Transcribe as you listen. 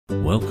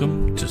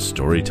Welcome to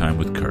Storytime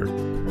with Kurt.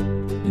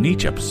 In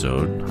each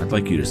episode, I'd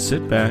like you to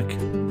sit back,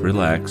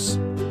 relax,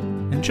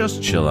 and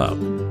just chill out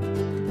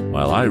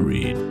while I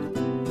read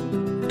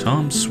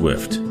Tom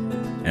Swift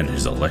and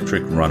His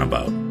Electric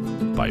Runabout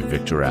by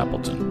Victor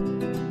Appleton.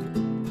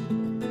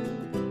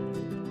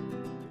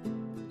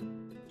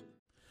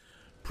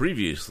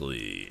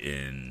 Previously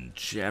in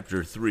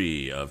Chapter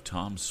 3 of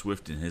Tom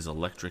Swift and His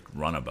Electric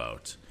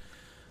Runabout.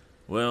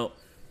 Well,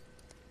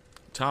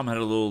 Tom had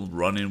a little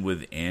run-in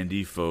with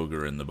Andy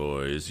Foger and the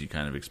boys. You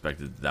kind of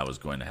expected that was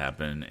going to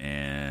happen,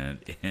 and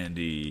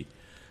Andy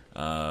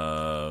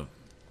got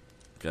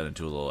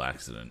into a little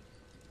accident.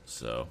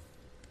 So,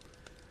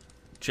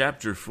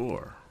 Chapter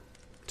 4,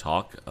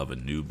 Talk of a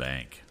New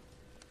Bank.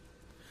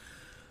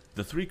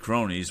 The three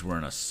cronies were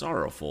in a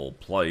sorrowful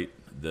plight.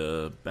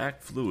 The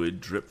back fluid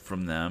dripped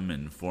from them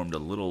and formed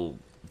little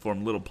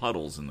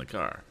puddles in the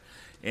car.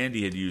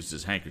 Andy had used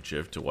his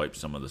handkerchief to wipe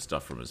some of the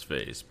stuff from his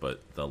face,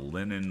 but the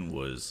linen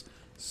was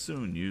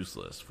soon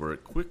useless, for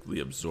it quickly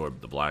absorbed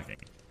the blacking.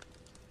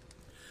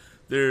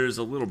 "There's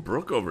a little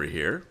brook over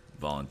here,"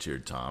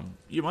 volunteered Tom.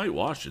 "You might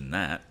wash in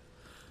that.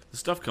 The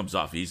stuff comes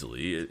off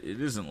easily. It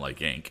isn't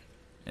like ink."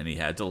 And he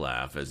had to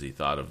laugh as he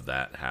thought of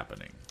that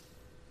happening.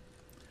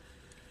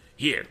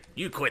 "Here,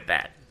 you quit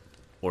that,"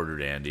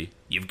 ordered Andy.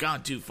 "You've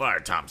gone too far,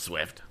 Tom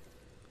Swift."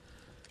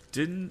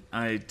 "Didn't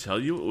I tell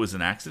you it was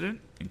an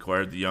accident?"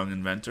 inquired the young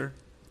inventor.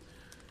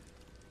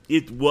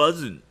 "It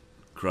wasn't,"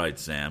 cried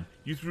Sam.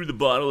 "You threw the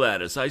bottle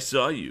at us. I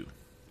saw you."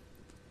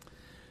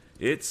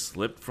 "It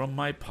slipped from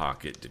my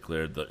pocket,"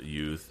 declared the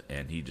youth,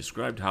 and he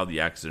described how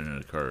the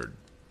accident occurred.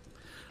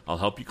 "I'll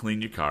help you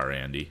clean your car,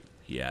 Andy,"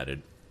 he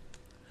added.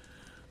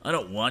 "I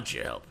don't want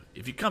your help.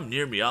 If you come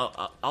near me,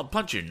 I'll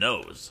punch your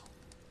nose,"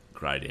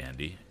 cried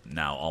Andy,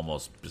 now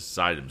almost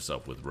beside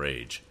himself with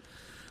rage.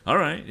 "All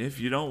right, if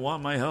you don't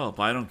want my help,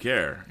 I don't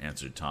care,"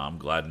 answered Tom,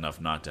 glad enough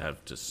not to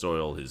have to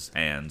soil his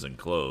hands and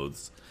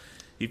clothes.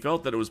 He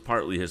felt that it was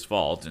partly his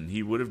fault, and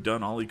he would have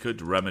done all he could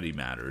to remedy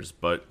matters,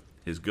 but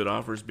his good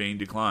offers being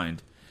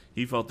declined,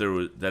 he felt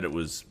that it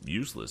was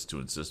useless to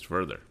insist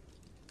further.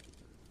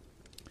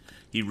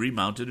 He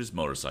remounted his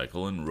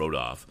motorcycle and rode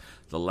off,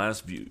 the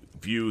last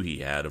view he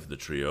had of the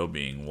trio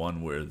being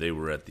one where they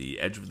were at the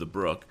edge of the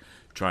brook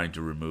trying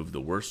to remove the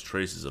worst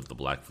traces of the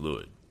black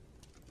fluid.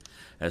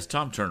 As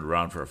Tom turned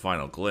around for a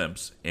final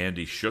glimpse,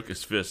 Andy shook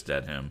his fist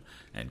at him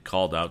and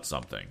called out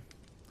something.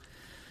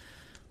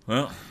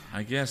 "Well,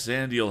 I guess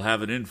Andy'll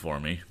have it in for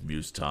me,"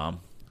 mused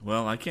Tom.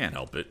 "Well, I can't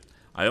help it.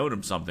 I owed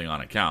him something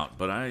on account,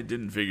 but I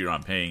didn't figure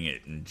on paying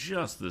it in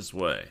just this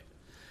way."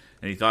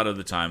 And he thought of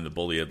the time the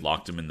bully had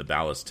locked him in the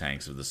ballast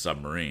tanks of the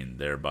submarine,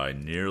 thereby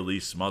nearly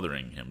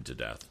smothering him to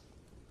death.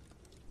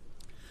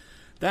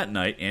 That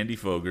night, Andy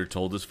Foger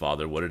told his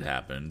father what had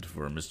happened,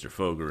 for Mr.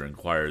 Foger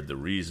inquired the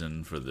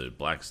reason for the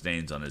black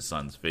stains on his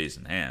son's face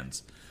and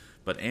hands,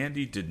 but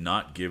Andy did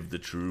not give the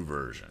true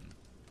version.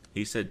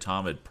 He said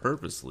Tom had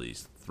purposely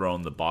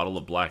thrown the bottle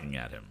of blacking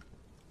at him.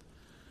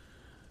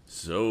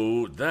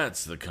 "So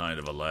that's the kind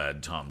of a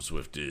lad Tom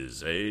Swift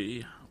is,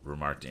 eh?"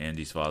 remarked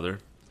Andy's father.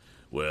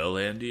 "Well,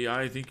 Andy,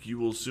 I think you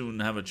will soon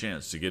have a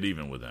chance to get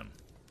even with him."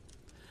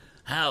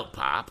 "How,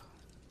 Pop?"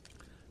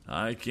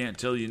 "I can't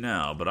tell you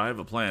now, but I have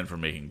a plan for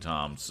making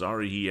Tom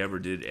sorry he ever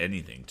did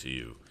anything to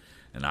you,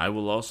 and I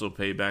will also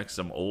pay back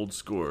some old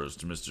scores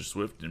to Mr.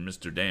 Swift and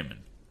Mr. Damon.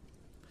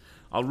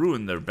 I'll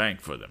ruin their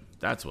bank for them,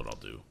 that's what I'll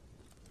do."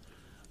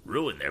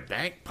 "Ruin their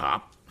bank,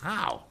 Pop?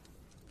 How?"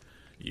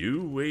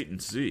 "You wait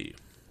and see.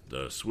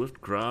 The Swift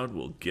crowd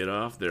will get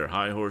off their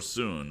high horse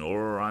soon,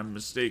 or I'm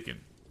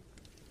mistaken.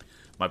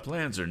 My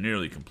plans are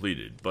nearly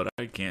completed, but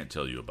I can't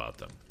tell you about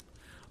them.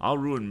 I'll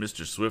ruin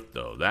Mr. Swift,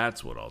 though,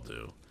 that's what I'll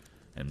do."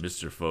 And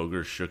Mr.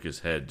 Foger shook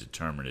his head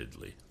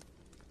determinedly.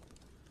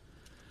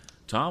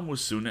 Tom was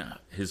soon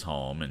at his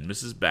home, and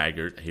Mrs.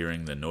 Baggert,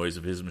 hearing the noise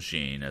of his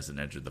machine as it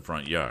entered the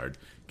front yard,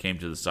 came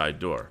to the side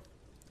door.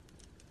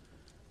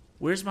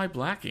 "Where's my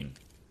blacking?"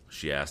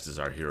 she asked as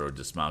our hero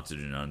dismounted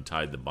and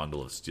untied the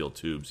bundle of steel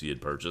tubes he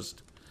had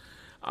purchased.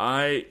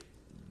 "I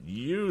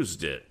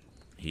used it,"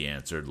 he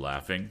answered,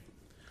 laughing.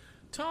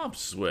 "Tom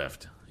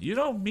Swift, you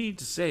don't mean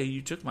to say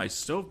you took my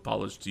stove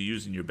polish to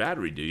use in your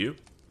battery, do you?"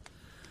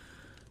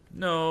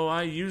 "No,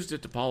 I used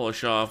it to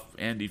polish off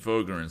Andy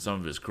Foger and some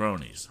of his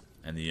cronies,"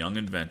 and the young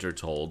inventor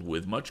told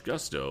with much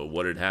gusto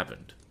what had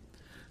happened.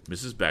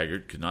 Mrs.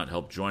 Baggert could not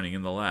help joining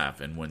in the laugh,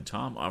 and when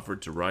Tom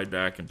offered to ride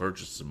back and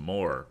purchase some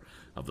more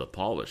of the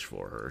polish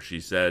for her, she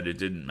said it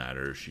didn't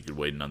matter, she could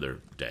wait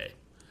another day.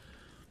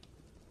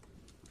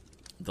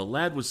 The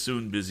lad was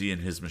soon busy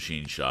in his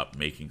machine shop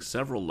making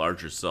several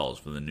larger cells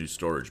for the new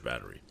storage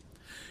battery.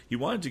 He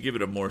wanted to give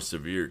it a more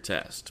severe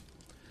test.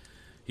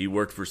 He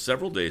worked for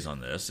several days on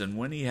this, and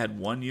when he had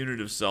one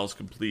unit of cells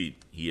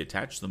complete, he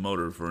attached the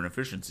motor for an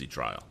efficiency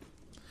trial.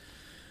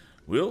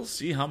 "We'll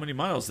see how many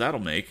miles that'll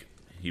make,"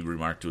 he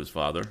remarked to his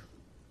father.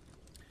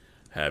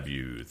 "Have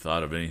you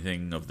thought of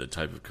anything of the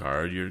type of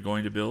car you're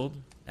going to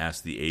build?"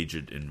 asked the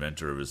aged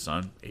inventor of his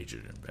son.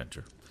 Aged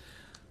inventor.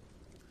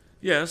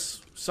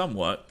 "Yes,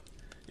 somewhat.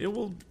 It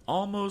will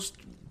almost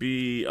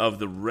be of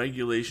the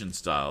regulation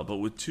style, but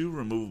with two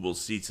removable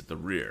seats at the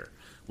rear,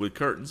 with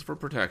curtains for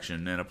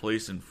protection and a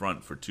place in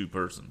front for two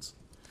persons.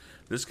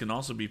 This can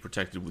also be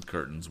protected with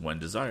curtains when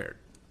desired.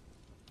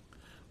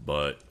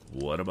 But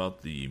what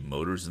about the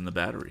motors and the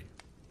battery?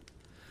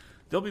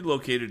 They'll be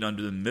located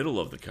under the middle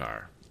of the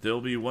car.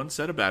 There'll be one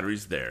set of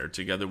batteries there,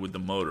 together with the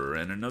motor,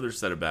 and another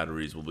set of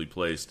batteries will be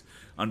placed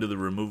under the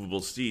removable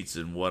seats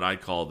in what I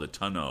call the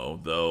tonneau,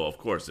 though of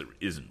course it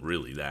isn't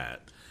really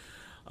that.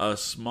 A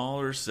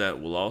smaller set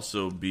will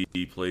also be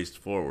placed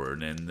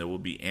forward, and there will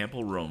be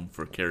ample room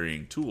for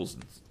carrying tools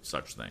and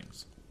such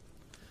things.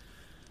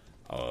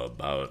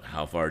 About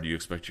how far do you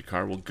expect your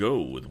car will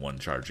go with one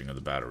charging of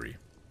the battery?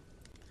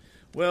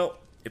 Well,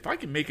 if I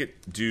can make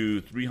it do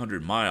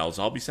 300 miles,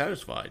 I'll be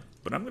satisfied,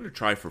 but I'm going to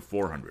try for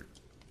 400.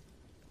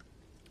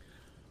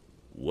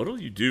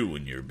 What'll you do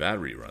when your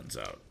battery runs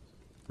out?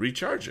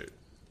 Recharge it.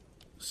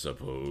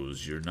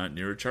 Suppose you're not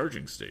near a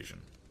charging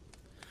station.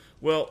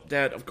 Well,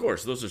 Dad, of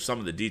course, those are some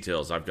of the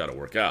details I've got to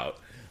work out.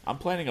 I'm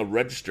planning a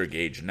register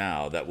gauge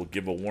now that will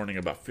give a warning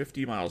about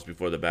 50 miles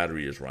before the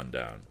battery is run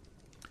down.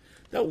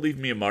 That will leave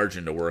me a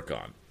margin to work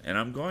on, and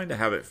I'm going to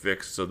have it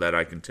fixed so that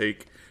I can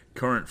take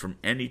current from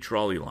any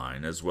trolley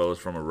line as well as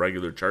from a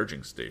regular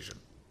charging station.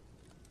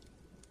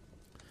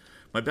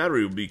 My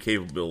battery will be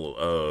capable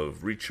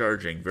of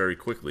recharging very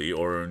quickly,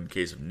 or in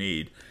case of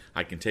need,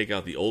 I can take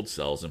out the old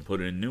cells and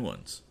put in new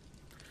ones.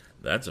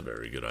 That's a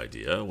very good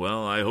idea.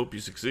 Well, I hope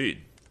you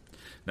succeed.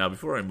 Now,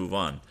 before I move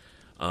on,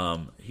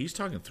 he's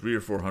talking 300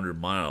 or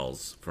 400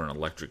 miles for an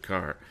electric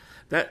car.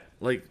 That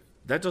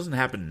doesn't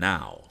happen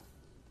now.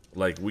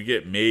 Like, we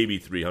get maybe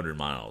 300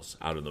 miles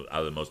out of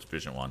the most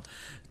efficient one.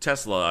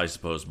 Tesla, I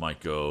suppose, might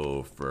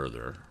go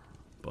further,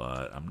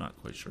 but I'm not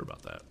quite sure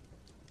about that.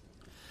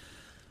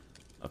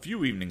 A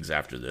few evenings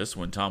after this,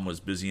 when Tom was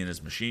busy in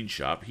his machine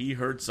shop, he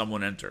heard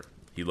someone enter.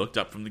 He looked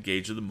up from the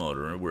gauge of the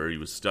motor where he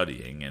was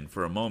studying, and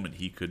for a moment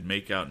he could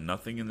make out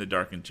nothing in the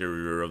dark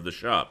interior of the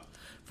shop,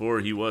 for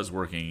he was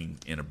working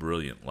in a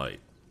brilliant light.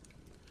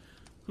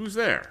 "Who's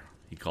there?"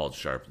 he called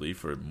sharply,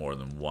 for more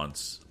than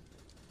once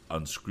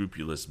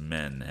unscrupulous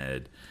men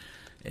had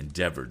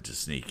endeavored to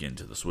sneak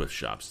into the Swift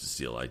shops to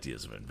steal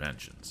ideas of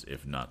inventions,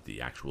 if not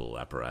the actual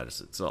apparatus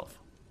itself.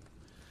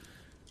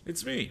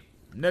 "It's me,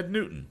 Ned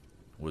Newton,"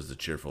 was the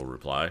cheerful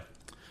reply.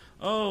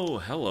 "Oh,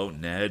 hello,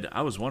 Ned.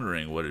 I was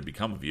wondering what had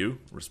become of you,"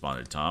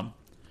 responded Tom.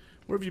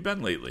 "Where have you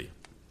been lately?"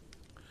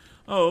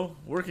 "Oh,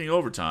 working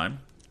overtime."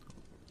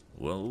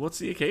 "Well, what's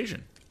the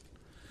occasion?"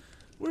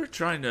 "We're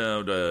trying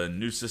out a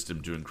new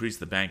system to increase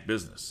the bank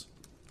business."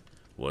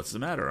 "What's the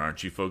matter?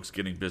 Aren't you folks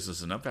getting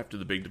business enough after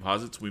the big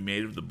deposits we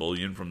made of the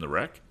bullion from the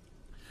wreck?"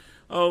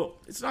 "Oh,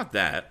 it's not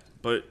that,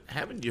 but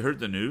haven't you heard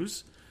the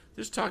news?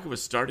 There's talk of a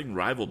starting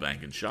rival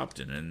bank in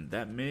Shopton, and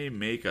that may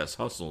make us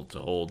hustle to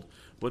hold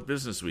what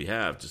business we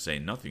have, to say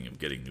nothing of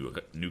getting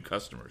new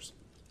customers."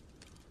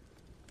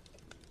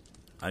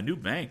 "A new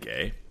bank,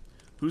 eh?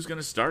 Who's going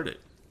to start it?"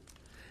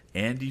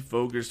 "Andy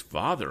Foger's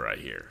father, I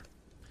hear.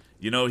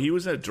 You know, he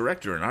was a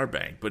director in our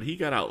bank, but he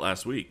got out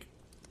last week."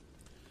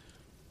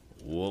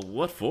 "Well,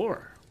 what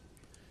for?"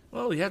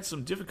 "Well, he had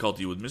some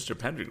difficulty with Mr.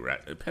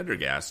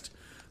 Pendergast,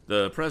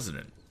 the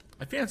president.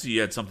 I fancy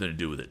you had something to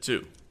do with it,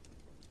 too."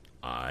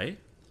 "I?"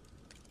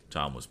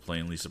 Tom was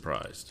plainly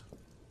surprised.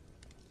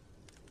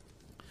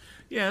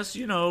 "Yes,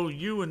 you know,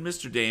 you and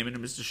Mr. Damon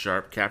and Mr.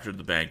 Sharp captured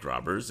the bank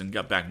robbers and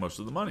got back most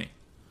of the money."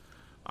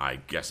 "I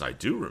guess I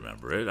do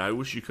remember it. I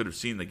wish you could have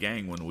seen the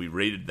gang when we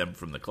raided them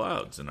from the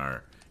clouds in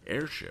our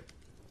airship."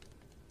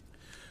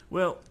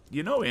 "Well,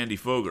 you know Andy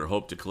Foger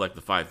hoped to collect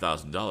the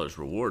 $5,000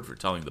 reward for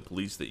telling the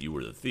police that you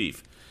were the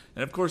thief,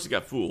 and of course he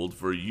got fooled,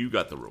 for you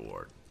got the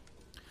reward.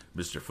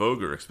 Mr.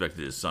 Foger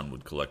expected his son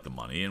would collect the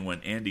money, and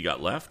when Andy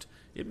got left,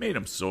 it made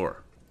him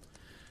sore.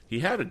 He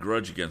had a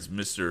grudge against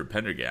Mr.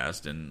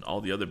 Pendergast and all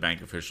the other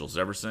bank officials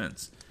ever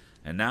since,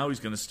 and now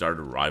he's going to start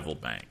a rival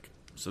bank.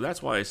 So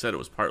that's why I said it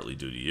was partly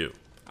due to you."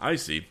 "I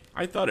see.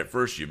 I thought at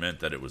first you meant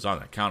that it was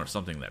on account of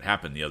something that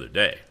happened the other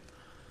day."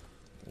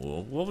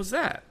 "Well, what was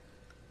that?"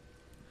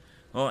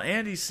 "Well,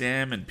 Andy,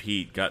 Sam, and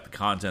Pete got the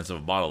contents of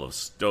a bottle of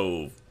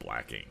stove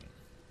blacking."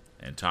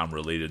 And Tom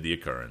related the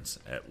occurrence,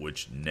 at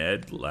which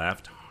Ned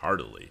laughed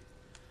heartily.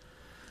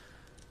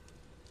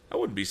 "I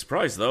wouldn't be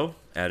surprised, though,"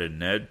 added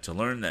Ned, "to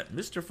learn that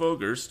Mr.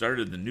 Foger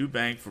started the new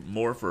bank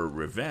more for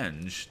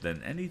revenge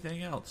than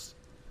anything else."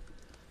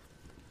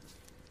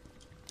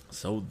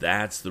 "So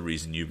that's the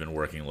reason you've been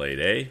working late,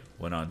 eh?"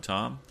 went on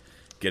Tom.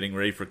 "Getting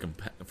ready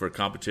for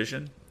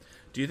competition?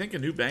 Do you think a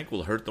new bank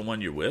will hurt the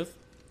one you're with?"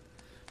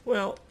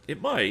 "Well,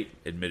 it might,"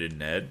 admitted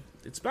Ned.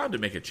 "It's bound to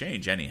make a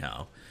change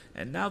anyhow,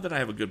 and now that I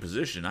have a good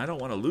position, I don't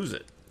want to lose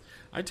it.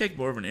 I take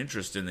more of an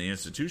interest in the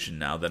institution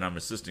now that I'm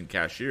assistant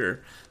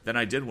cashier than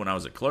I did when I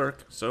was a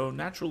clerk, so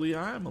naturally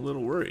I'm a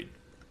little worried."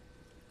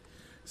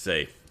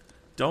 "Say,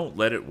 don't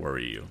let it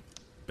worry you,"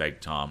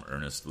 begged Tom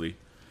earnestly.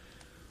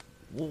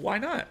 "Well, why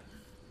not?"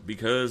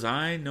 "Because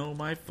I know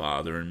my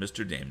father and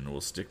Mr. Damon will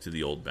stick to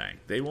the old bank.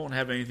 They won't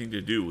have anything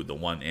to do with the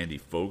one Andy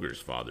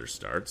Foger's father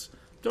starts.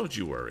 Don't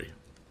you worry."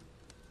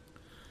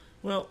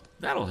 Well,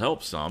 that'll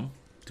help some,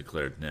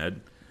 declared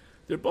Ned.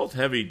 They're both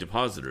heavy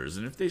depositors,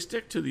 and if they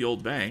stick to the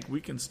old bank,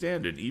 we can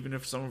stand it even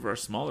if some of our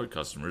smaller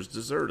customers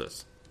desert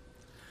us.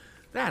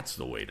 That's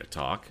the way to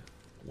talk,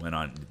 went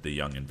on the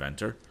young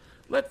inventor.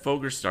 Let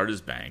Foger start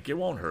his bank. It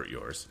won't hurt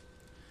yours.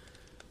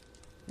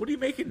 What are you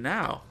making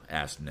now?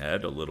 Asked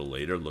Ned a little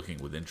later, looking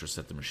with interest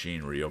at the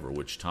machinery over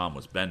which Tom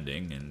was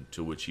bending and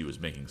to which he was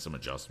making some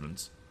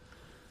adjustments.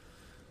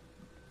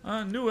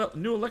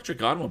 New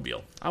electric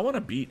automobile. I want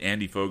to beat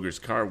Andy Foger's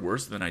car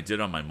worse than I did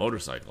on my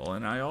motorcycle,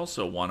 and I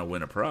also want to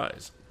win a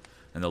prize.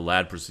 And the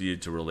lad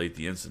proceeded to relate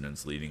the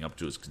incidents leading up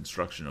to his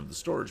construction of the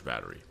storage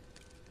battery.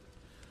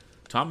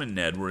 Tom and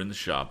Ned were in the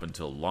shop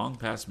until long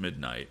past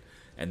midnight,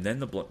 and then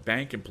the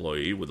bank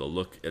employee, with a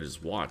look at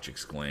his watch,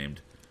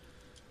 exclaimed,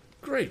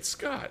 "Great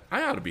Scott,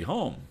 I ought to be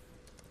home."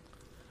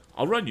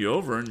 "I'll run you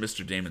over in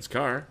Mr. Damon's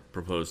car,"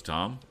 proposed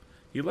Tom.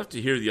 "He left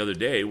it here the other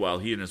day while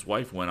he and his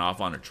wife went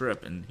off on a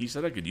trip, and he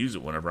said I could use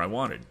it whenever I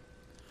wanted."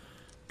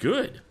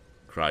 "Good,"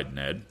 cried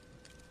Ned.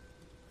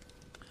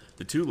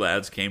 The two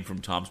lads came from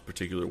Tom's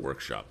particular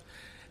workshop.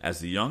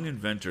 As the young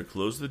inventor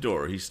closed the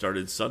door, he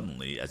started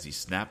suddenly as he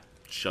snapped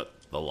shut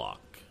the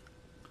lock.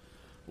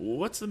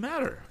 "What's the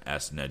matter?"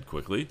 asked Ned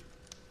quickly.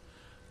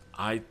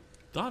 "I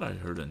thought I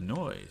heard a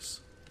noise."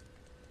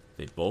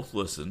 They both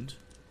listened.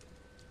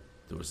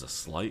 There was a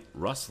slight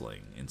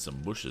rustling in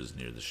some bushes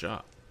near the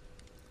shop.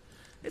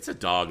 "It's a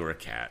dog or a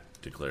cat,"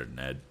 declared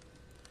Ned.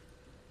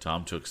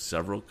 Tom took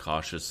several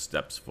cautious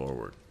steps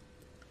forward.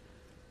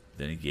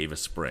 Then he gave a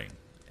spring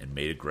and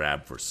made a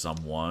grab for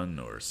someone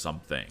or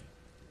something.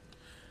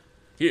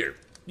 "Here,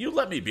 you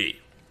let me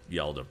be,"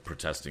 yelled a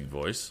protesting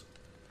voice.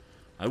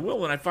 "I will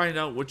when I find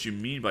out what you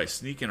mean by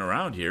sneaking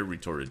around here,"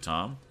 retorted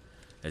Tom,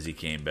 as he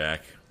came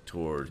back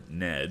toward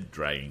Ned,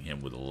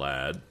 dragging with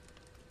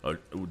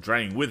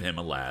him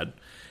a lad.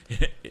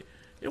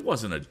 "It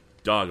wasn't a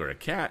dog or a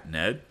cat,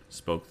 Ned,"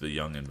 spoke the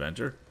young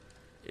inventor.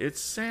 "It's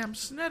Sam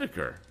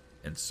Snedeker,"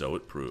 and so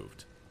it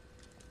proved.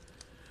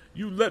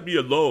 "You let me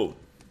alone,"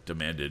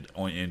 demanded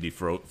Andy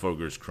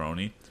Foger's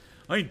crony.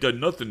 "I ain't done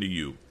nothing to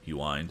you," he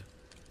whined.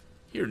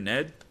 "Here,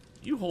 Ned,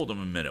 you hold him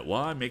a minute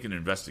while I make an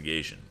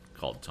investigation,"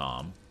 called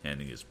Tom,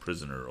 handing his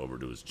prisoner over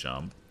to his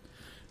chum.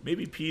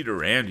 "Maybe Pete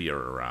or Andy are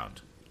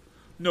around."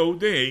 "No,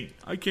 they ain't.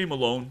 I came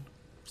alone,"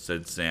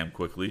 said Sam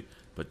quickly,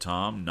 but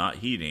Tom, not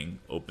heeding,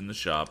 opened the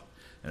shop,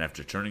 and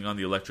after turning on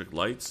the electric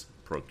lights,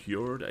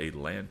 procured a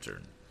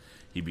lantern.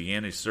 He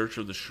began a search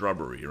of the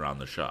shrubbery around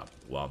the shop,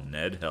 while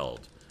Ned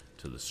held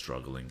to the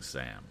struggling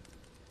Sam.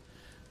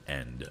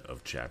 End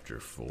of Chapter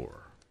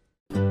 4.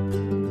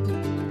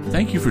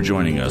 Thank you for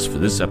joining us for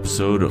this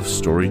episode of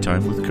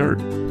Storytime with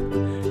Kurt.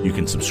 You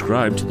can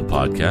subscribe to the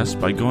podcast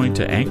by going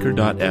to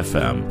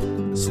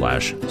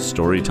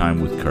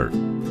anchor.fm/storytimewithkurt.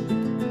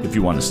 If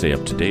you want to stay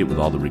up to date with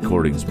all the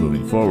recordings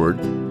moving forward,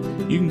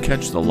 you can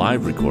catch the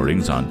live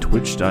recordings on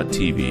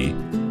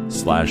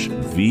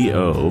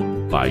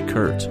twitch.tv/VO by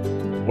Kurt,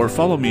 or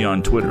follow me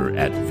on Twitter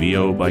at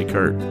VO by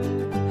Kurt.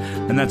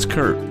 And that's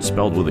Kurt,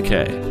 spelled with a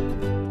K.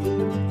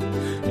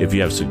 If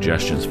you have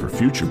suggestions for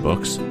future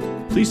books,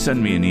 please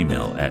send me an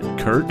email at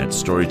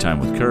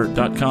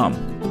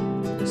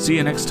kurt@storytimewithkurt.com. See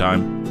you next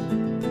time.